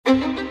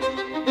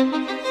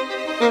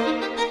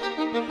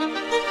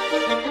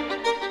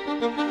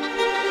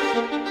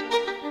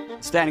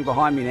Standing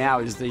behind me now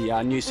is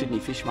the new Sydney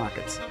fish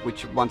markets,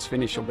 which once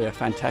finished will be a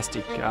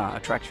fantastic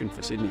attraction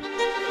for Sydney.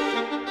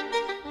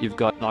 You've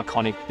got an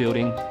iconic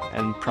building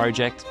and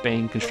project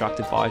being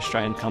constructed by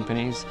Australian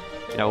companies,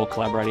 all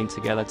collaborating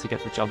together to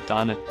get the job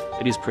done.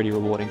 It is pretty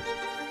rewarding.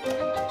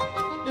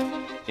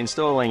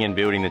 Installing and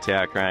building the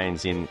tower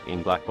cranes in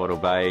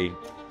Blackbottle Bay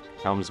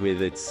comes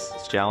with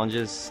its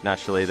challenges.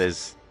 Naturally,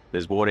 there's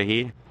water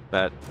here,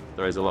 but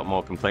there is a lot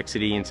more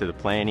complexity into the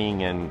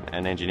planning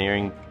and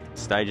engineering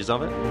stages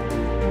of it.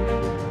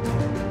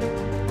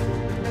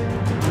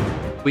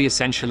 We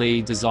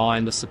essentially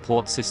designed the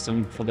support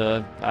system for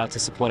to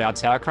support our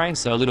tower cranes,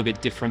 so a little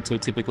bit different to a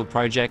typical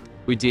project.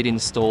 We did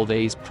install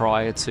these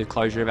prior to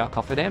closure of our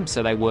cofferdam,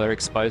 so they were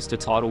exposed to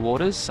tidal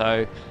waters,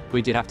 so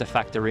we did have to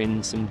factor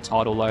in some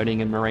tidal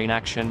loading and marine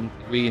action.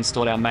 We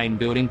installed our main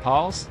building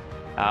piles.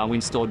 We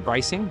installed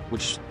bracing,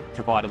 which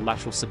provided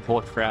lateral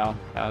support for our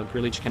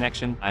grillage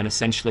connection, and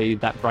essentially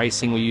that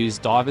bracing we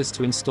used divers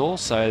to install,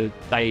 so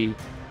they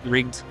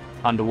rigged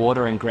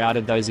underwater and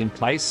grouted those in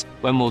place.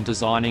 When we were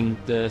designing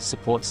the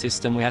support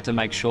system, we had to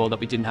make sure that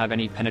we didn't have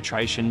any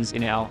penetrations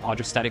in our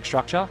hydrostatic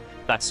structure.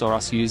 That saw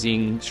us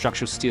using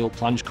structural steel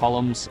plunge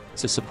columns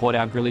to support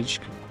our grillage,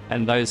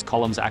 and those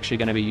columns are actually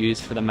going to be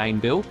used for the main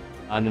build,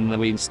 and then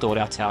we installed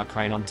our tower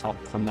crane on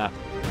top from that.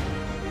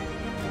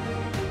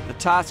 The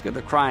task of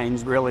the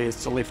cranes really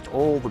is to lift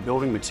all the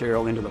building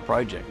material into the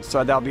project.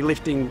 So they'll be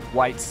lifting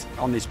weights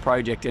on this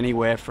project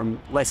anywhere from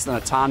less than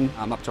a tonne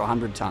up to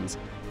 100 tonnes.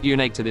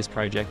 Unique to this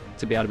project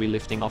to be able to be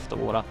lifting off the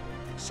water,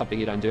 something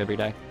you don't do every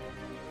day.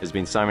 There's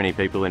been so many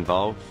people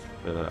involved,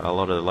 a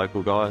lot of the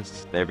local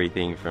guys,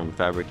 everything from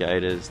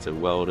fabricators to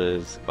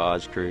welders,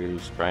 barge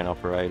crews, crane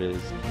operators.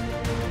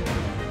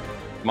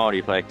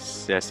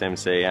 Multiplex,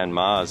 SMC and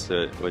Marr's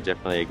were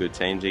definitely a good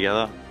team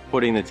together.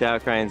 Putting the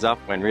tower cranes up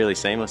went really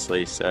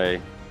seamlessly, so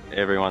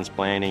everyone's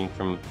planning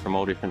from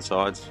all different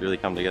sides really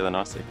come together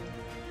nicely.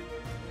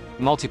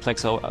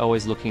 Multiplex are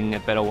always looking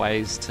at better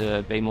ways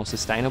to be more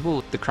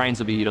sustainable. The cranes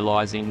will be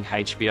utilising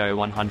HBO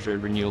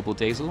 100 renewable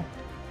diesel.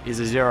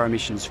 Is a zero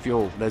emissions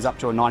fuel. There's up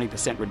to a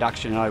 90%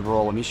 reduction in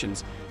overall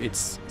emissions.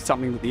 It's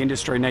something that the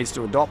industry needs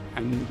to adopt,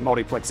 and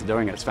Multiplex are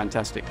doing it. It's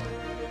fantastic.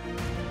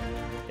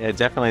 Yeah,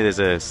 definitely there's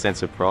a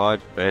sense of pride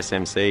for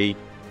SMC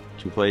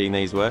completing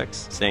these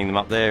works, seeing them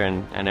up there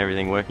and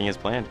everything working as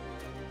planned.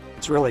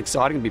 It's really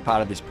exciting to be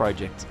part of this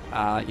project.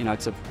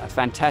 It's a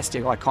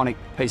fantastic, iconic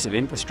piece of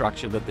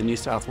infrastructure that the New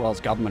South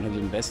Wales Government has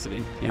invested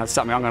in. It's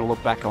something I'm going to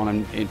look back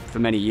on for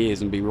many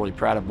years and be really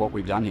proud of what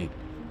we've done here.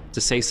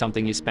 To see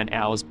something you spent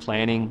hours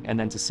planning and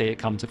then to see it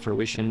come to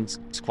fruition,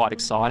 it's quite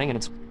exciting and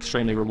it's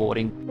extremely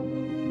rewarding.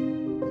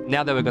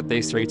 Now that we've got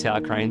these 3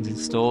 tower cranes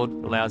installed,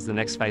 it allows the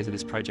next phase of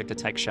this project to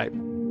take shape.